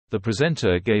The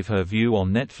presenter gave her view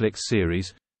on Netflix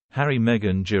series, Harry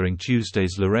Meghan during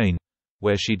Tuesday's Lorraine,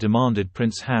 where she demanded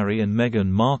Prince Harry and Meghan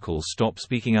Markle stop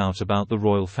speaking out about the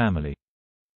royal family.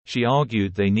 She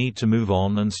argued they need to move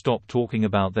on and stop talking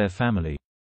about their family.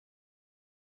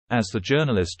 As the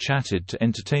journalist chatted to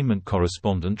entertainment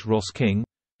correspondent Ross King,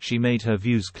 she made her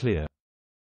views clear.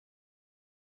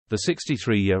 The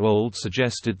 63-year-old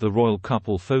suggested the royal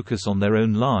couple focus on their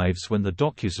own lives when the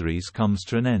docuseries comes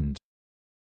to an end.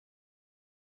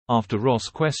 After Ross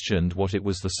questioned what it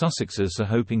was the Sussexes are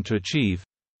hoping to achieve,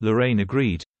 Lorraine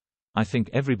agreed, "I think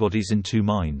everybody's in two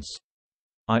minds.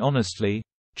 I honestly,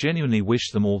 genuinely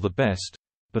wish them all the best,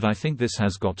 but I think this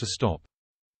has got to stop.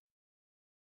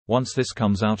 Once this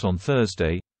comes out on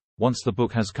Thursday, once the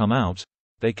book has come out,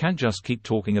 they can't just keep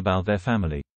talking about their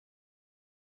family.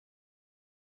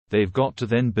 They've got to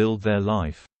then build their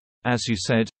life. As you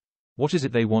said, what is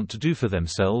it they want to do for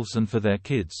themselves and for their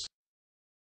kids?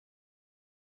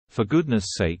 For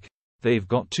goodness sake, they've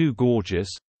got two gorgeous,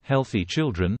 healthy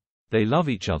children, they love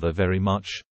each other very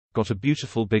much, got a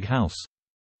beautiful big house.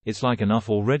 It's like enough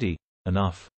already,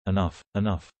 enough, enough,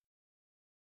 enough."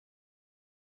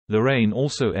 Lorraine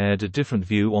also aired a different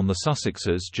view on the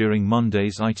Sussexes during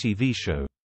Monday's ITV show.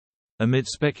 Amid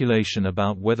speculation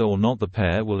about whether or not the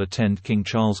pair will attend King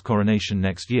Charles' coronation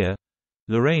next year,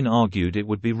 Lorraine argued it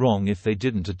would be wrong if they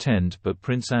didn't attend but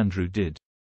Prince Andrew did.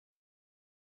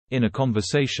 In a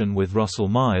conversation with Russell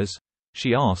Myers,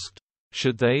 she asked,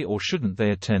 should they or shouldn't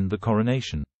they attend the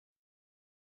coronation?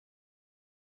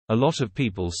 "A lot of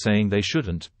people saying they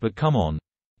shouldn't, but come on,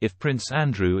 if Prince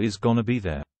Andrew is gonna be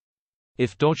there.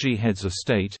 If dodgy heads of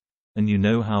state, and you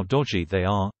know how dodgy they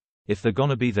are, if they're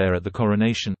gonna be there at the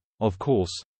coronation, of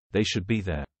course, they should be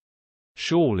there.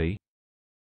 Surely."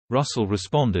 Russell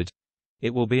responded,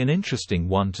 "It will be an interesting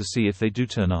one to see if they do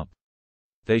turn up.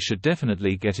 They should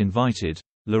definitely get invited,"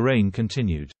 Lorraine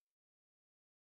continued.